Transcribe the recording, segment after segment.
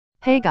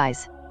Hey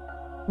guys!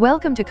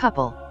 Welcome to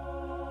Couple.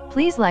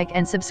 Please like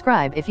and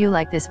subscribe if you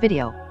like this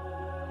video.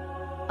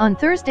 On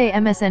Thursday,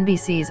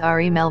 MSNBC's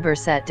Ari Melber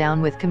sat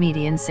down with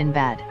comedian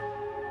Sinbad.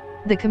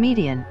 The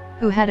comedian,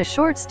 who had a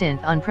short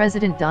stint on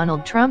President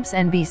Donald Trump's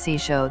NBC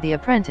show The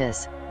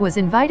Apprentice, was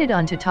invited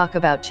on to talk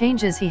about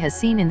changes he has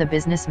seen in the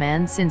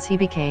businessman since he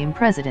became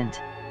president.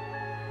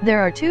 There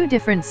are two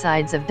different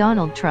sides of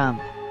Donald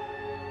Trump.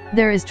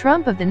 There is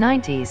Trump of the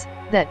 90s,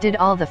 that did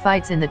all the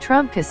fights in the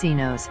Trump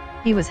casinos.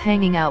 He was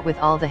hanging out with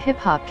all the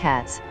hip-hop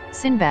cats,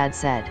 Sinbad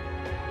said.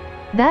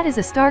 That is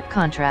a stark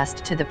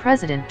contrast to the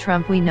President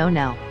Trump we know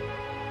now.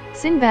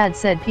 Sinbad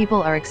said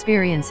people are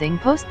experiencing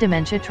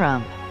post-dementia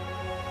Trump.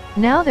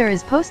 Now there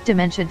is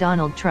post-dementia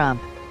Donald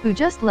Trump, who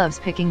just loves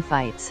picking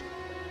fights.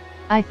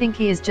 I think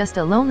he is just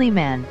a lonely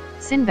man,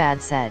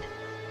 Sinbad said.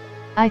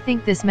 I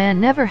think this man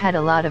never had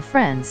a lot of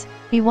friends,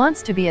 he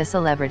wants to be a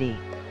celebrity.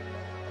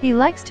 He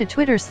likes to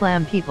Twitter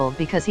slam people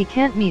because he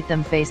can't meet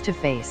them face to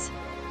face.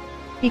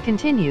 He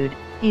continued,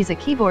 he's a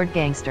keyboard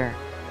gangster.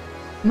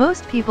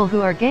 Most people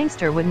who are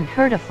gangster wouldn't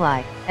hurt a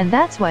fly, and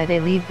that's why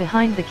they leave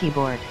behind the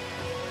keyboard.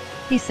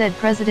 He said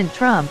President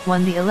Trump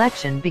won the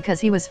election because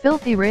he was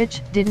filthy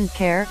rich, didn't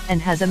care,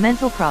 and has a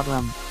mental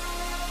problem.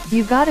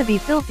 You gotta be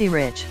filthy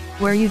rich,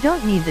 where you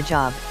don't need the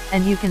job,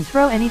 and you can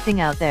throw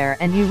anything out there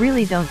and you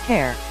really don't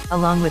care,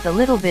 along with a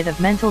little bit of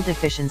mental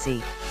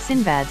deficiency,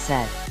 Sinbad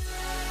said.